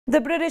The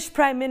British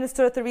Prime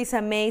Minister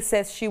Theresa May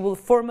says she will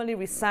formally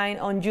resign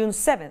on June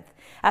 7th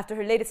after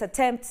her latest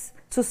attempts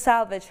to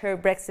salvage her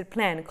Brexit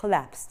plan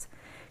collapsed.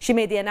 She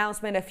made the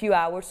announcement a few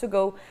hours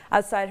ago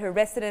outside her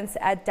residence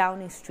at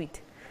Downing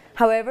Street.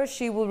 However,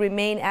 she will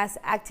remain as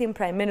acting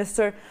Prime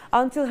Minister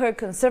until her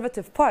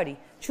Conservative Party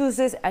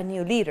chooses a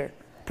new leader,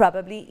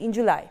 probably in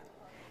July.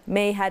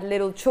 May had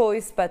little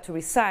choice but to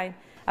resign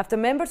after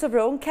members of her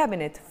own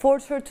cabinet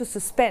forced her to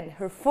suspend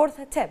her fourth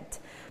attempt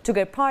to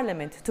get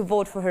Parliament to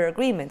vote for her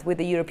agreement with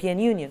the European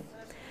Union.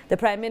 The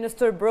Prime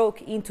Minister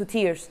broke into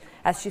tears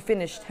as she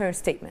finished her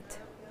statement.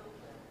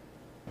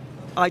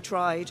 I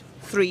tried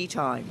 3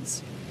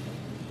 times.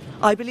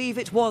 I believe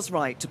it was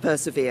right to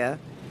persevere,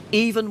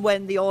 even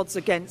when the odds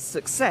against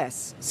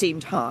success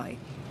seemed high.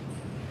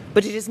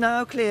 But it is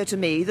now clear to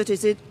me that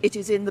it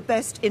is in the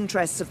best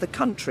interests of the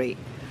country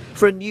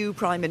for a new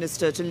Prime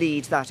Minister to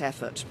lead that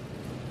effort.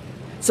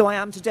 So I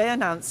am today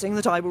announcing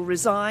that I will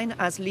resign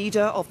as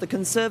leader of the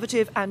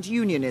Conservative and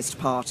Unionist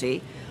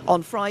Party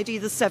on Friday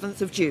the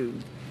 7th of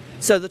June,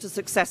 so that a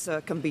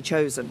successor can be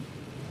chosen.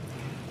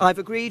 I've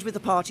agreed with the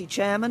party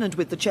chairman and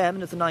with the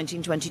chairman of the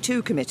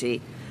 1922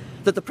 committee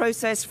that the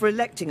process for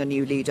electing a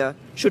new leader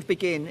should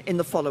begin in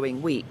the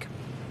following week.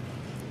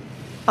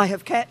 I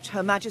have kept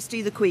Her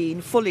Majesty the Queen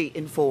fully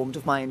informed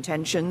of my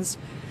intentions,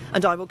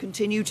 and I will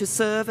continue to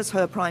serve as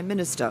her Prime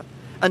Minister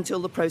until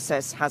the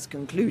process has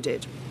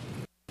concluded.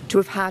 To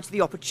have had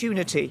the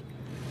opportunity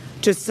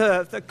to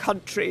serve the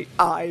country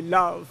I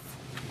love